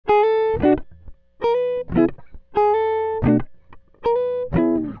Hey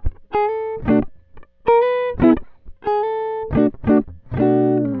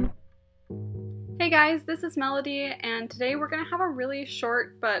guys, this is Melody, and today we're going to have a really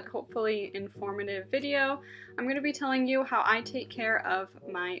short but hopefully informative video. I'm going to be telling you how I take care of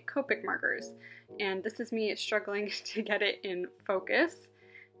my Copic markers, and this is me struggling to get it in focus.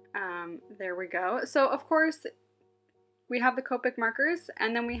 There we go. So of course we have the Copic markers,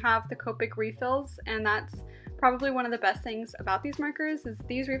 and then we have the Copic refills, and that's probably one of the best things about these markers is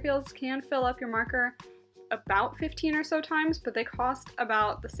these refills can fill up your marker about 15 or so times, but they cost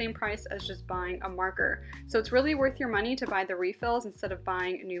about the same price as just buying a marker. So it's really worth your money to buy the refills instead of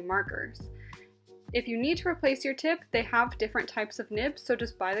buying new markers. If you need to replace your tip, they have different types of nibs, so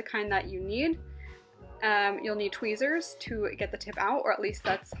just buy the kind that you need. You'll need tweezers to get the tip out, or at least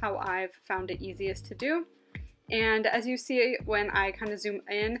that's how I've found it easiest to do. And as you see when I kind of zoom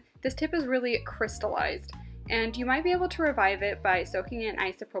in, this tip is really crystallized. And you might be able to revive it by soaking in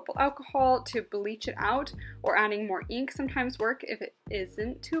isopropyl alcohol to bleach it out, or adding more ink sometimes work if it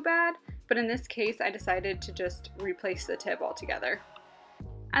isn't too bad, but in this case I decided to just replace the tip altogether.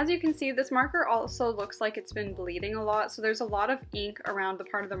 As you can see, this marker also looks like it's been bleeding a lot, so there's a lot of ink around the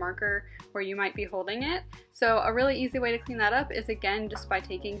part of the marker where you might be holding it. So a really easy way to clean that up is again just by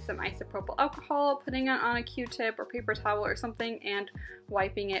taking some isopropyl alcohol, putting it on a Q-tip or paper towel or something, and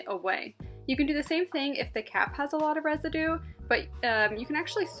wiping it away. You can do the same thing if the cap has a lot of residue, but you can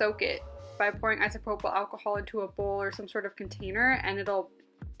actually soak it by pouring isopropyl alcohol into a bowl or some sort of container, and it'll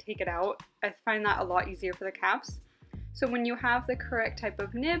take it out. I find that a lot easier for the caps. So when you have the correct type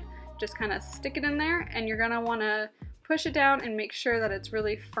of nib, just kind of stick it in there, and you're going to want to push it down and make sure that it's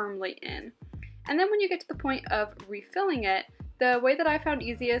really firmly in. And then when you get to the point of refilling it, the way that I found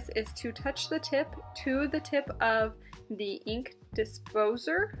easiest is to touch the tip to the tip of the ink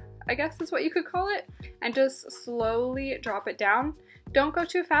disposer, I guess is what you could call it, and just slowly drop it down. Don't go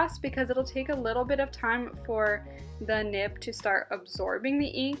too fast because it'll take a little bit of time for the nib to start absorbing the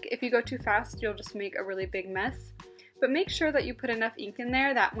ink. If you go too fast, you'll just make a really big mess. But make sure that you put enough ink in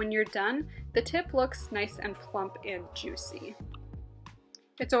there that when you're done, the tip looks nice and plump and juicy.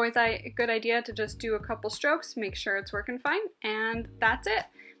 It's always a good idea to just do a couple strokes, make sure it's working fine, and that's it.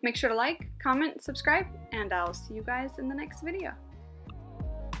 Make sure to like, comment, subscribe, and I'll see you guys in the next video.